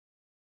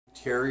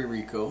Terry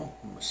Rekow.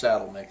 I'm a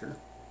saddle maker.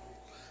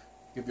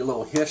 Give you a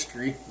little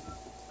history.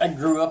 I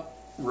grew up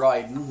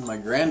riding. My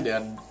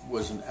granddad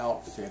was an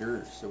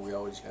outfitter, so we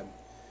always had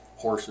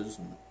horses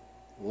and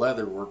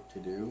leather work to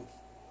do.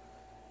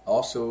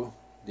 Also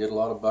did a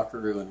lot of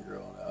buckarooing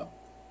growing up.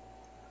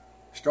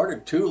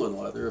 Started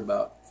tooling leather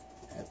about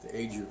at the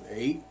age of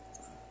 8.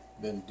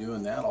 Been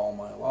doing that all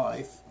my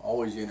life.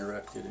 Always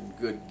interested in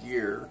good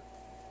gear.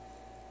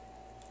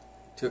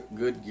 Took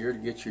good gear to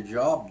get your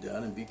job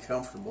done and be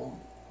comfortable.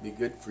 Be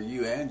good for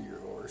you and your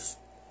horse.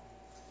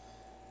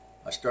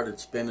 I started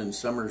spending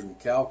summers in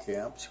cow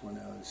camps when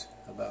I was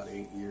about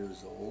 8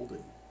 years old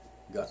and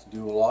got to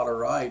do a lot of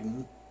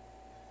riding.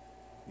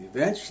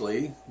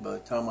 Eventually, by the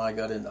time I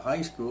got into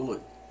high school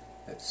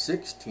at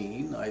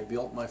 16, I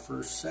built my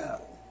first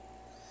saddle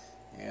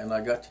and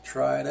I got to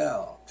try it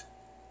out.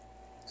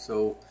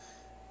 So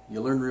you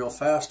learn real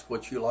fast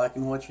what you like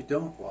and what you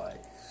don't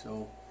like.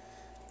 So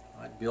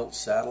I built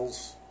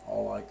saddles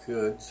all I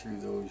could through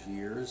those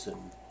years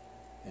and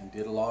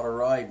did a lot of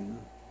riding.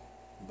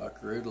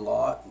 Buckarooed a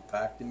lot and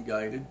packed and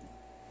guided.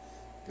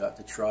 Got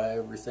to try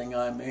everything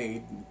I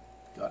made and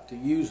got to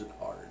use it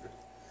hard.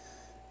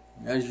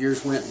 And as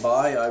years went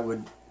by, I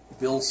would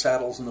build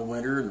saddles in the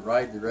winter and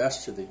ride the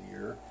rest of the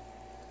year.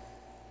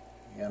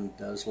 And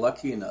I was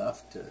lucky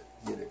enough to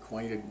get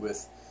acquainted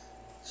with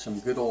some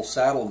good old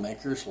saddle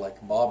makers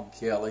like Bob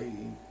Kelly.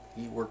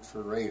 He worked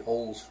for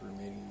Rekow for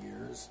many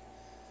years.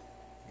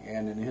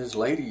 And in his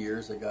later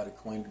years, I got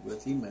acquainted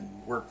with him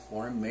and worked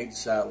for him, made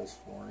saddles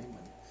for him,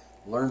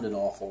 and learned an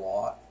awful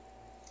lot.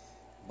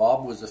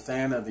 Bob was a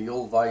fan of the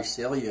old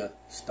Visalia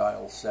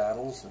style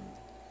saddles, and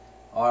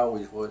I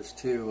always was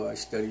too. I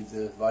studied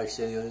the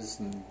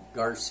Visalias and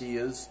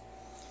Garcias,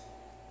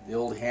 the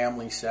old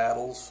Hamley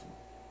saddles,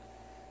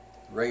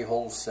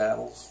 Rekow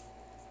saddles.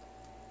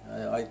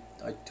 I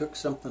took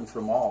something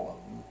from all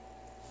of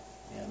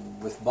them.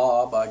 And with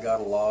Bob, I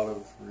got a lot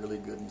of really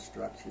good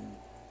instruction,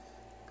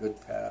 good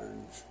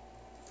patterns.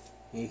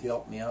 He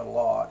helped me out a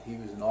lot. He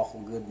was an awful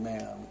good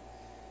man.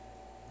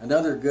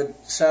 Another good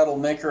saddle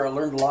maker I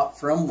learned a lot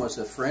from was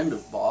a friend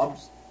of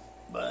Bob's.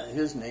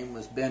 His name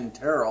was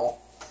Terrell.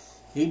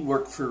 He'd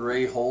worked for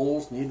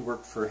Rekow and he'd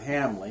worked for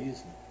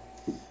Hamley's.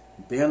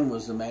 Ben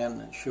was the man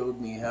that showed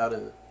me how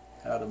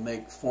to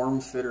make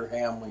form-fitter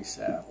Hamley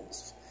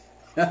saddles.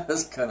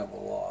 That's kind of a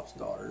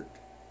lost art.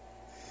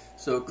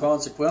 So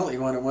consequently,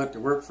 when I went to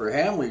work for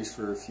Hamley's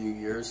for a few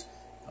years,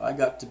 I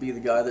got to be the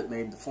guy that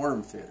made the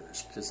form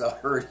fitters because I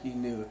already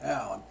knew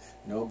how and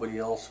nobody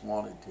else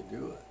wanted to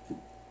do it.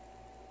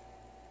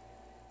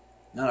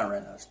 Now I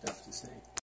ran out of stuff to say.